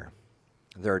the air.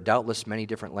 There are doubtless many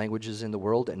different languages in the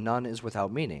world, and none is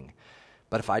without meaning.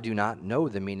 But if I do not know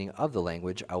the meaning of the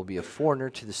language, I will be a foreigner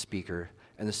to the speaker,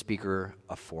 and the speaker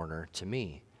a foreigner to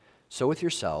me. So with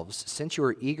yourselves, since you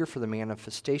are eager for the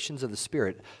manifestations of the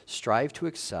Spirit, strive to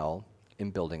excel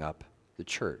in building up the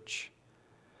church.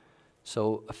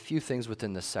 So a few things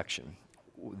within this section.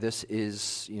 This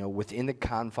is, within the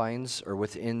confines or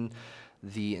within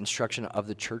the instruction of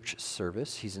the church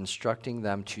service. He's instructing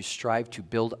them to strive to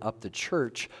build up the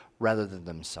church rather than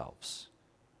themselves.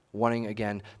 Wanting,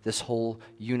 again, this whole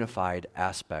unified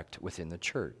aspect within the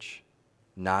church,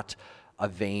 not a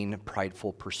vain,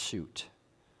 prideful pursuit.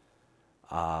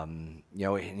 And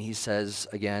he says,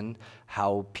 again,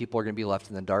 how people are going to be left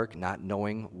in the dark, not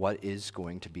knowing what is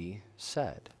going to be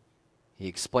said. He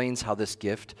explains how this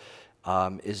gift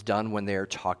is done when they are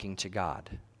talking to God,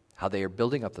 how they are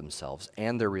building up themselves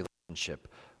and their relationship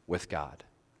with God.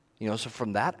 So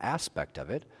from that aspect of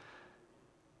it,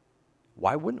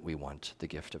 why wouldn't we want the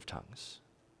gift of tongues?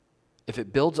 If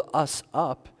it builds us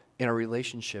up in a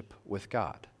relationship with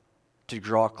God, to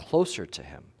draw closer to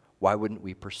Him, why wouldn't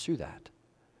we pursue that?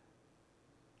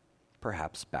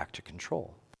 Perhaps back to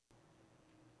control,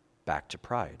 back to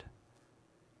pride.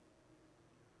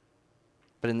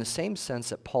 But in the same sense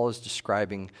that Paul is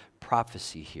describing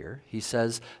prophecy here, he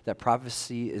says that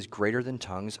prophecy is greater than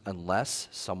tongues unless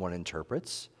someone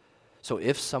interprets. So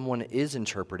if someone is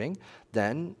interpreting,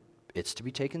 then it's to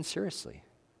be taken seriously.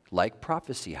 Like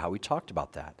prophecy, how we talked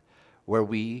about that, where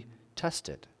we test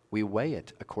it, we weigh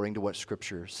it according to what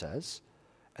Scripture says,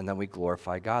 and then we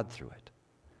glorify God through it.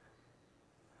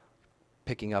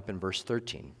 Picking up in verse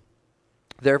 13.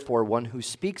 Therefore, one who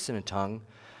speaks in a tongue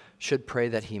should pray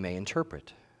that he may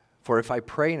interpret. For if I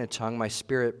pray in a tongue, my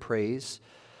spirit prays,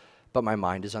 but my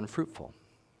mind is unfruitful.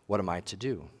 What am I to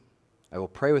do? I will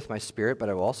pray with my spirit, but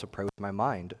I will also pray with my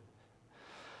mind.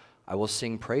 I will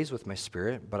sing praise with my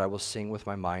spirit, but I will sing with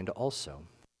my mind also.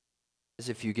 As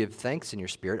if you give thanks in your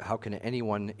spirit, how can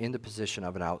anyone in the position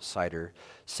of an outsider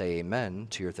say amen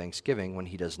to your thanksgiving when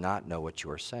he does not know what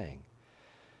you are saying?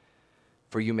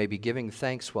 For you may be giving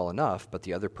thanks well enough, but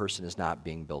the other person is not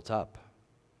being built up.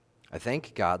 I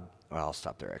thank God. Well, I'll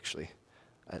stop there actually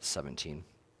at 17.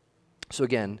 So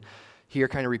again, here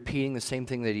kind of repeating the same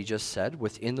thing that he just said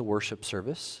within the worship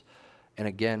service. And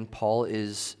again, Paul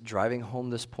is driving home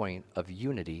this point of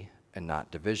unity and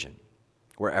not division,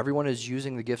 where everyone is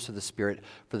using the gifts of the Spirit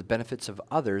for the benefits of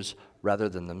others rather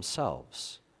than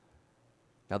themselves.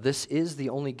 Now, this is the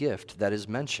only gift that is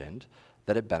mentioned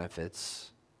that it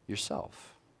benefits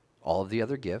yourself. All of the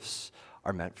other gifts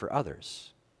are meant for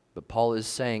others. But Paul is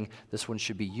saying this one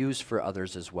should be used for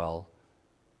others as well.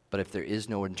 But if there is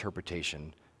no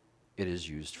interpretation, it is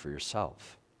used for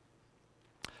yourself.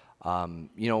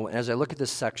 As I look at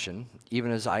this section,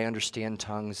 even as I understand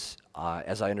tongues,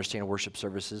 as I understand worship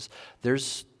services,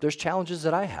 there's challenges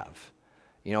that I have.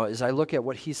 As I look at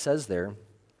what he says there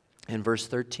in verse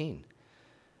 13,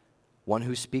 one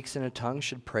who speaks in a tongue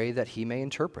should pray that he may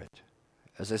interpret.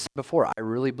 As I said before, I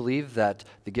really believe that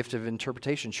the gift of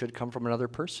interpretation should come from another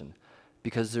person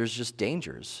because there's just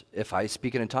dangers. If I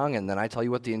speak in a tongue and then I tell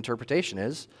you what the interpretation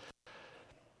is,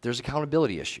 there's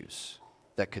accountability issues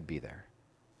that could be there.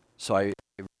 So I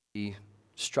really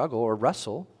struggle or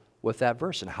wrestle with that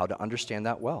verse and how to understand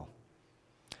that well.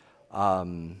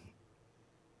 The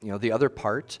other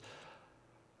part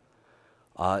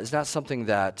is not something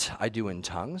that I do in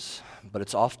tongues, but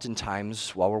it's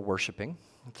oftentimes while we're worshiping,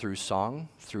 through song,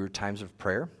 through times of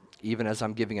prayer, even as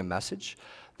I'm giving a message,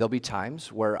 there'll be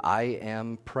times where I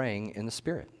am praying in the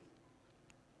Spirit.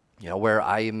 Where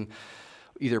I am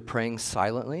either praying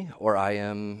silently or I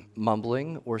am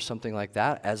mumbling or something like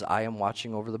that as I am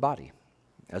watching over the body.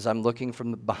 As I'm looking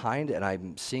from behind and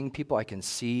I'm seeing people, I can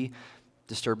see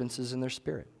disturbances in their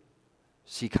spirit,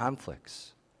 see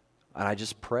conflicts, and I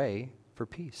just pray for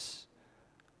peace.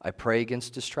 I pray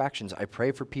against distractions. I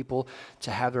pray for people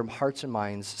to have their hearts and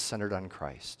minds centered on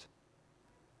Christ.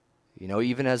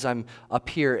 Even as I'm up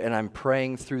here and I'm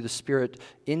praying through the Spirit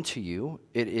into you,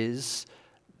 it is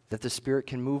that the Spirit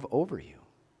can move over you,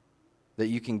 that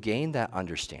you can gain that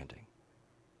understanding.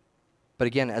 But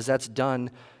again, as that's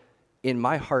done in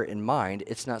my heart and mind,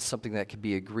 it's not something that can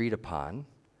be agreed upon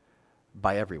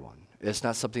by everyone. It's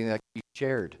not something that can be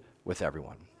shared with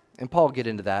everyone. And Paul will get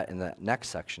into that in the next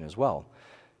section as well.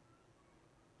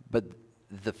 But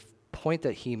the point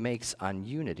that he makes on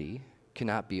unity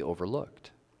cannot be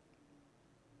overlooked.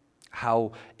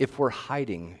 How, if we're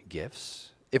hiding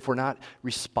gifts, if we're not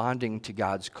responding to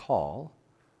God's call,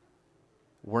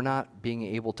 we're not being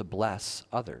able to bless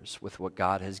others with what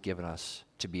God has given us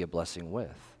to be a blessing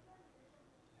with.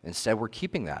 Instead, we're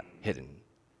keeping that hidden.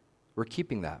 We're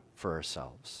keeping that for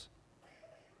ourselves.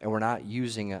 And we're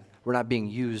not being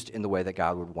used in the way that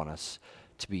God would want us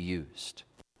to be used.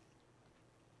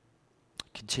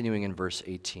 Continuing in verse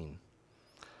 18.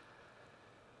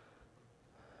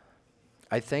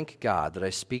 I thank God that I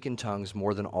speak in tongues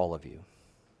more than all of you.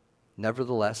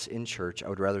 Nevertheless, in church, I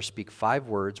would rather speak 5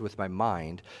 words with my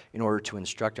mind in order to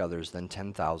instruct others than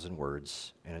 10,000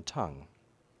 words in a tongue.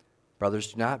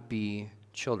 Brothers, do not be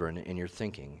children in your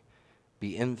thinking.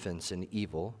 Be infants in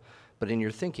evil, but in your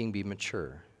thinking be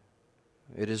mature.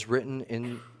 It is written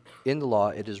in the law,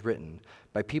 it is written,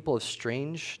 by people of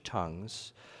strange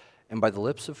tongues and by the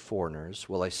lips of foreigners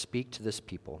will I speak to this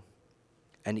people.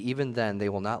 And even then they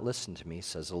will not listen to me,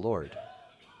 says the Lord.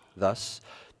 Thus,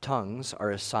 tongues are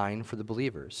a sign for the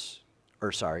believers, are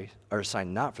a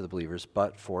sign not for the believers,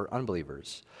 but for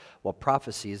unbelievers, while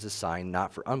prophecy is a sign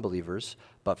not for unbelievers,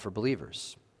 but for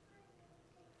believers.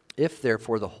 If,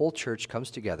 therefore, the whole church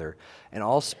comes together and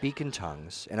all speak in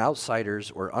tongues, and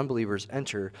outsiders or unbelievers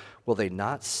enter, will they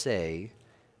not say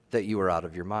that you are out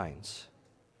of your minds?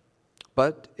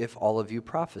 But if all of you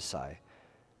prophesy,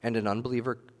 and an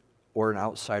unbeliever or an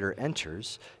outsider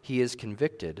enters, he is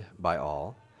convicted by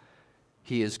all,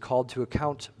 he is called to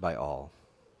account by all.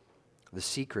 The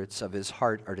secrets of his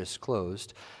heart are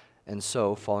disclosed, and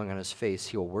so, falling on his face,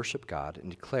 he will worship God and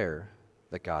declare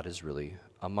that God is really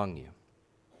among you.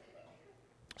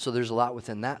 So there's a lot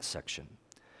within that section.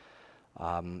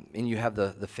 And you have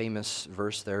the famous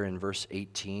verse there in verse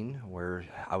 18, where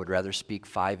I would rather speak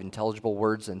 5 intelligible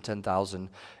words than 10,000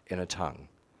 in a tongue.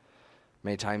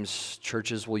 Many times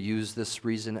churches will use this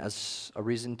reason as a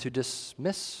reason to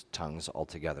dismiss tongues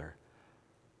altogether.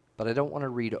 But I don't want to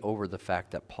read over the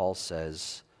fact that Paul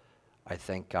says, I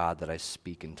thank God that I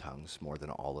speak in tongues more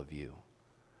than all of you.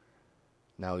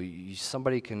 Now,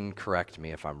 somebody can correct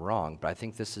me if I'm wrong, but I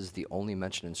think this is the only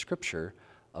mention in Scripture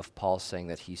of Paul saying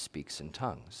that he speaks in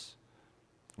tongues.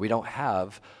 We don't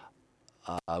have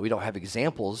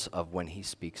examples of when he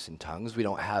speaks in tongues. We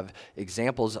don't have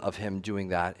examples of him doing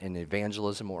that in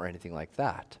evangelism or anything like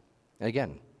that. And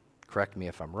again, correct me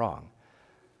if I'm wrong.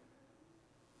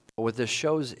 But what this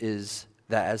shows is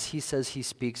that as he says he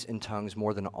speaks in tongues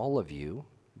more than all of you,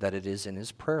 that it is in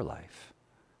his prayer life,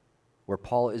 where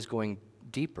Paul is going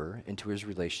deeper into his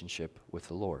relationship with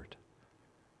the Lord.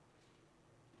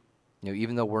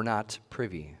 Even though we're not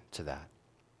privy to that.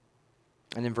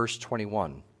 And in verse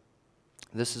 21,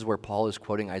 this is where Paul is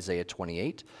quoting Isaiah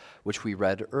 28, which we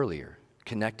read earlier,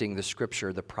 connecting the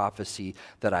scripture, the prophecy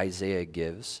that Isaiah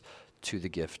gives to the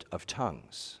gift of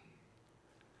tongues.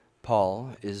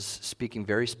 Paul is speaking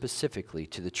very specifically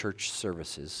to the church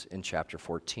services in chapter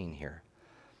 14 here.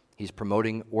 He's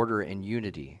promoting order and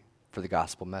unity for the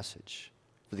gospel message,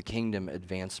 for the kingdom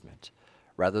advancement,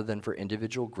 rather than for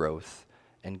individual growth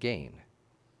and gain.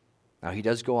 Now, he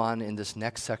does go on in this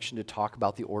next section to talk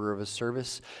about the order of a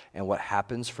service and what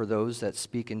happens for those that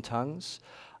speak in tongues,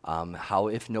 how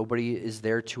if nobody is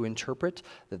there to interpret,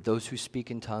 that those who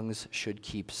speak in tongues should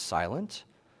keep silent,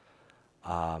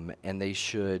 and they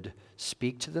should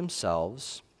speak to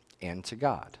themselves and to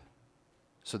God.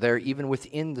 So there, even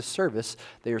within the service,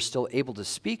 they are still able to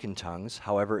speak in tongues,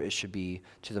 however, it should be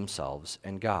to themselves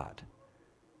and God,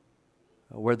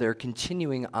 where they're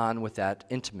continuing on with that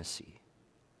intimacy,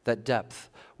 that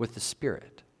depth with the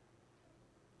Spirit.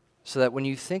 So that when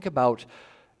you think about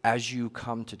as you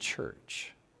come to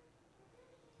church,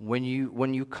 when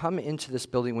you come into this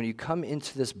building, when you come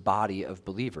into this body of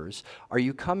believers, are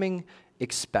you coming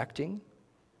expecting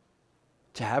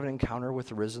to have an encounter with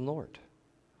the risen Lord?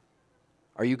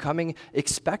 Are you coming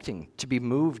expecting to be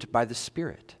moved by the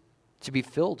Spirit, to be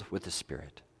filled with the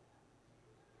Spirit?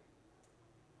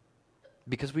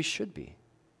 Because we should be.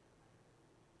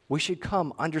 We should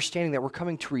come understanding that we're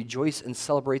coming to rejoice and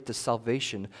celebrate the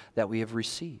salvation that we have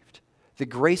received, the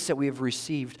grace that we have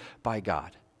received by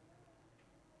God.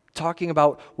 Talking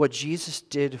about what Jesus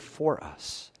did for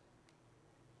us.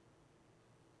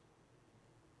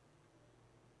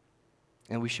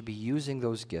 And we should be using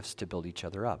those gifts to build each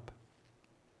other up.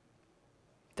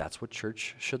 That's what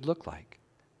church should look like.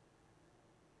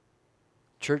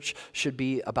 Church should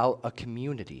be about a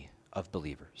community of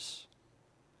believers.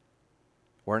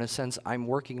 Or in a sense, I'm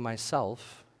working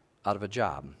myself out of a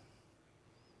job.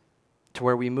 To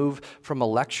where we move from a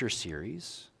lecture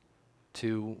series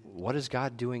to what is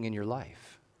God doing in your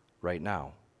life right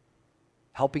now?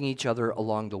 Helping each other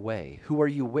along the way. Who are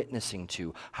you witnessing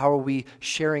to? How are we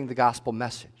sharing the gospel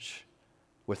message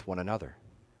with one another?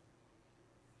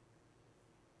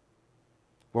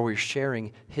 Where we're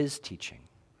sharing his teaching,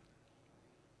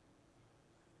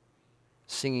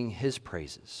 singing his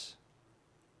praises,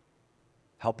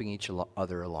 helping each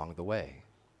other along the way.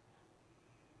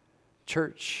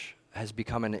 Church has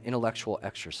become an intellectual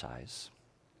exercise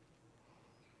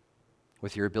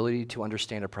with your ability to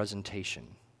understand a presentation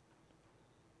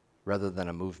rather than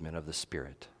a movement of the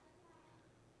Spirit.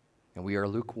 And we are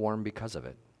lukewarm because of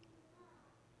it.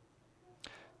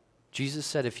 Jesus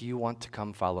said, if you want to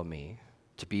come follow me,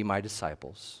 to be my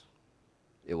disciples,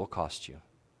 it will cost you.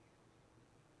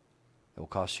 It will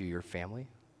cost you your family,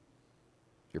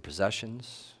 your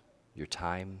possessions, your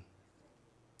time,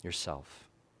 yourself.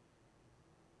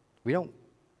 We don't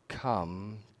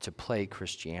come to play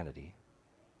Christianity.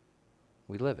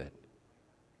 We live it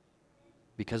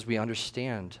because we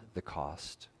understand the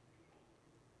cost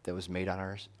that was made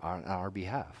on our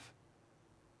behalf.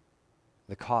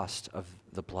 The cost of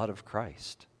the blood of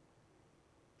Christ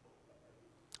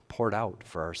poured out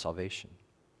for our salvation.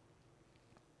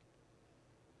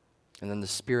 And then the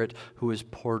Spirit who is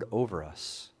poured over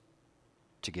us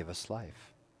to give us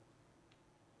life.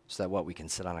 So that what, we can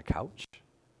sit on a couch?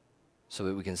 So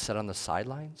that we can sit on the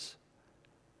sidelines?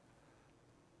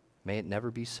 May it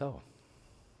never be so.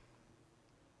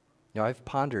 You know, I've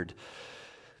pondered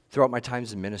throughout my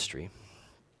times in ministry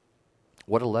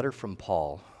what a letter from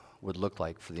Paul would look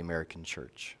like for the American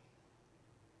church.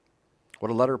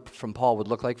 What a letter from Paul would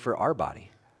look like for our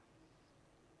body.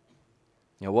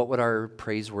 You know, what would our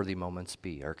praiseworthy moments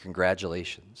be, our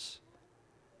congratulations?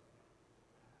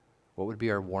 What would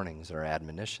be our warnings and our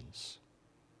admonitions?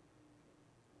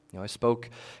 You know, I spoke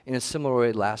in a similar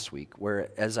way last week, where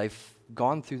as I've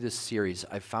gone through this series,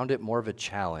 I've found it more of a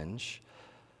challenge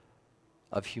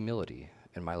of humility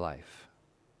in my life.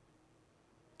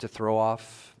 To throw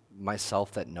off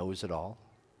myself that knows it all,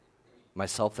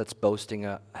 myself that's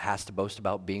has to boast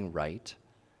about being right,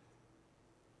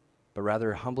 but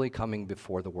rather humbly coming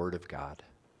before the Word of God,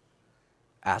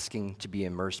 asking to be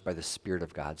immersed by the Spirit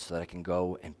of God so that I can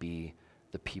go and be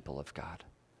the people of God.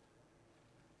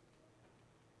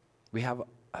 We have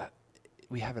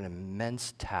an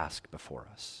immense task before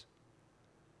us.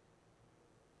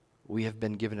 We have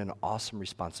been given an awesome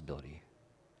responsibility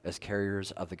as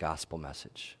carriers of the gospel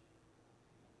message.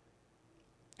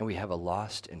 And we have a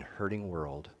lost and hurting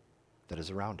world that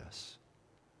is around us,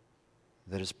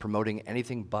 that is promoting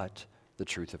anything but the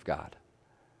truth of God.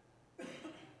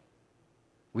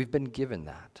 We've been given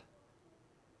that.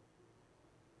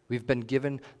 We've been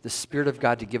given the Spirit of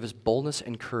God to give us boldness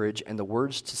and courage and the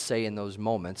words to say in those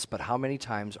moments, but how many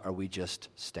times are we just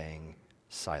staying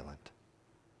silent?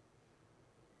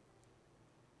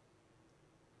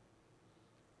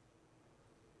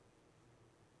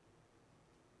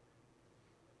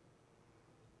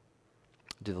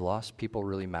 Do the lost people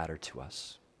really matter to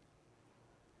us?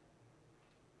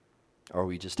 Or are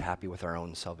we just happy with our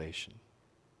own salvation?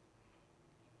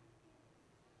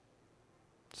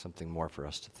 Something more for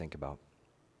us to think about.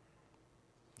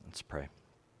 Let's pray.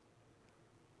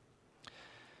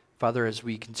 Father, as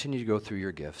we continue to go through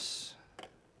your gifts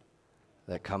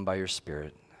that come by your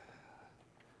Spirit,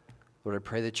 Lord, I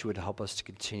pray that you would help us to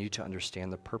continue to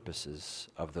understand the purposes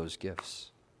of those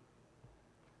gifts.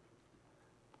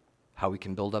 How we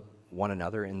can build up one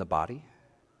another in the body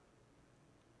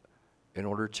in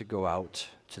order to go out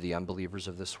to the unbelievers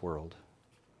of this world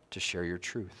to share your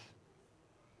truth.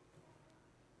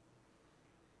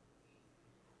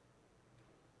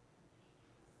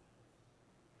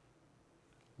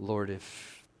 Lord,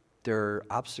 if there are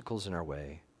obstacles in our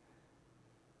way,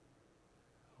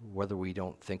 whether we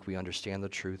don't think we understand the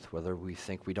truth, whether we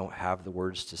think we don't have the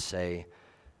words to say,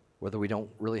 whether we don't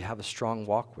really have a strong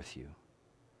walk with you,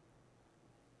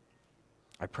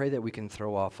 I pray that we can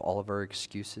throw off all of our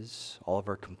excuses, all of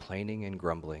our complaining and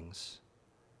grumblings,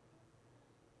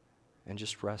 and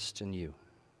just rest in you.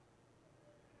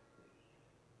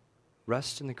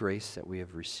 Rest in the grace that we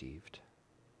have received.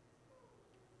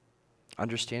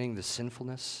 Understanding the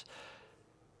sinfulness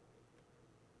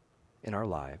in our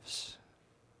lives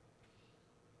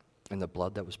and the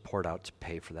blood that was poured out to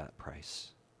pay for that price.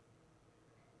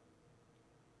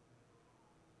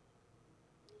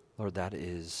 Lord, that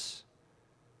is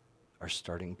our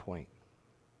starting point.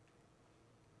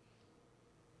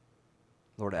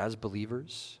 Lord, as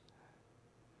believers,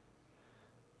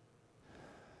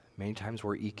 many times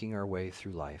we're eking our way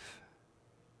through life,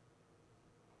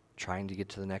 trying to get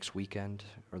to the next weekend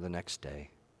or the next day.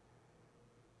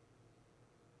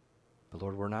 But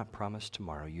Lord, we're not promised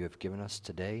tomorrow. You have given us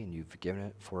today, and you've given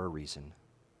it for a reason.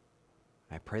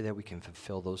 I pray that we can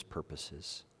fulfill those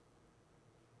purposes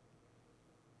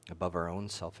above our own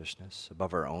selfishness,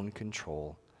 above our own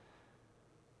control,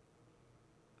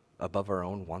 above our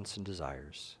own wants and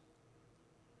desires.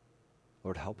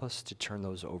 Lord, help us to turn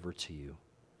those over to you,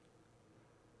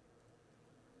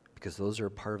 because those are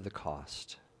a part of the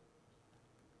cost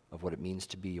of what it means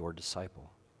to be your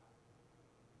disciple.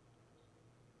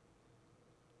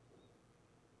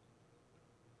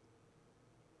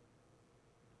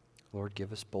 Lord,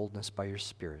 give us boldness by your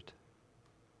Spirit.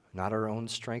 Not our own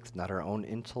strength, not our own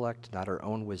intellect, not our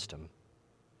own wisdom.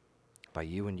 By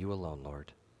you and you alone,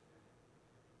 Lord.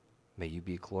 May you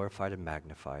be glorified and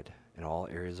magnified in all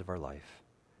areas of our life.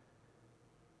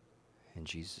 In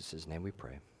Jesus' name we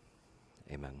pray.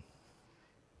 Amen.